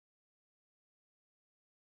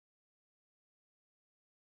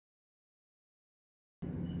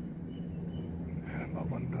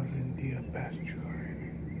pasture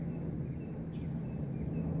already.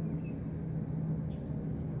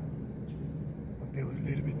 But they was a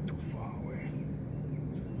little bit too far away.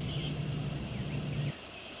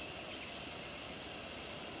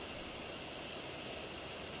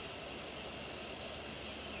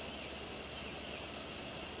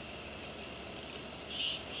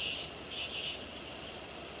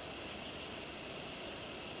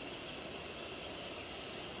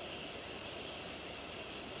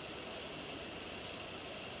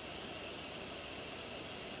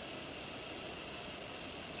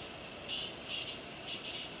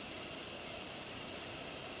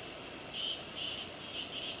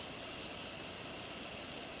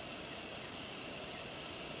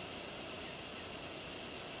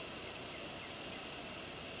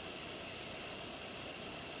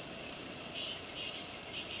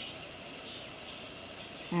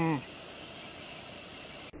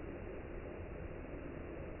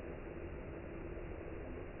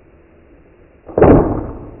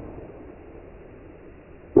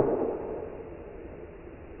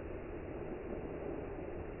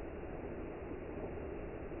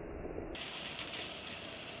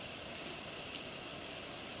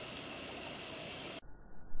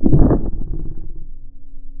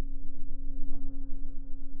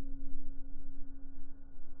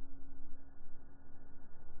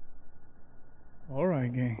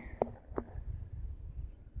 Alright, gang.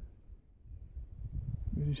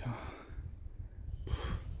 Been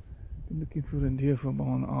looking for the deer for about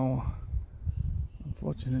an hour.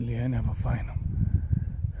 Unfortunately, I never find them.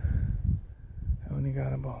 I only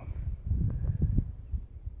got about,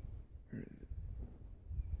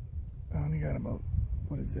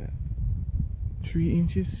 what is that? 3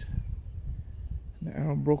 inches. The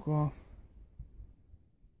arrow broke off.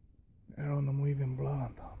 The arrow no moving blood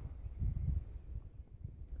on top.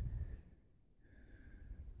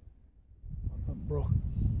 Broke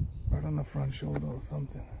right on the front shoulder or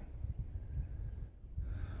something.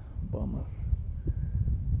 Bummer.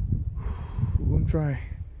 We're gonna try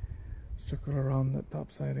circle around the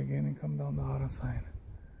top side again and come down the other side.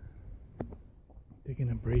 Taking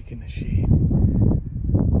a break in the shade.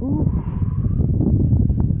 Whew.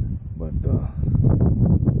 But you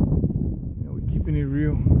know, we're keeping it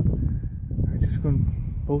real. I'm just gonna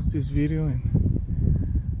post this video and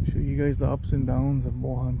show you guys the ups and downs of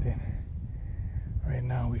bow hunting. Right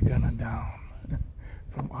now we're kinda down.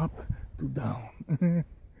 From up to down.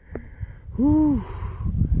 Whew.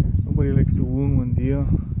 Nobody likes to wound one deer.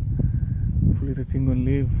 Hopefully the thing gonna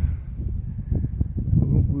live.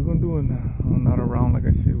 We're gonna do another round, like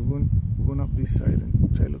I said. We're going up this side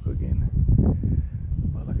and try to look again.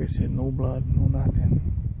 But like I said, no blood, no nothing.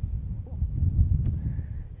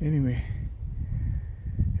 Anyway,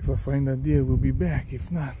 if I find that deer, we'll be back. If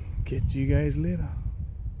not, catch you guys later.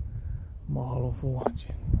 Mahalo for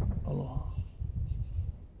watching. Aloha.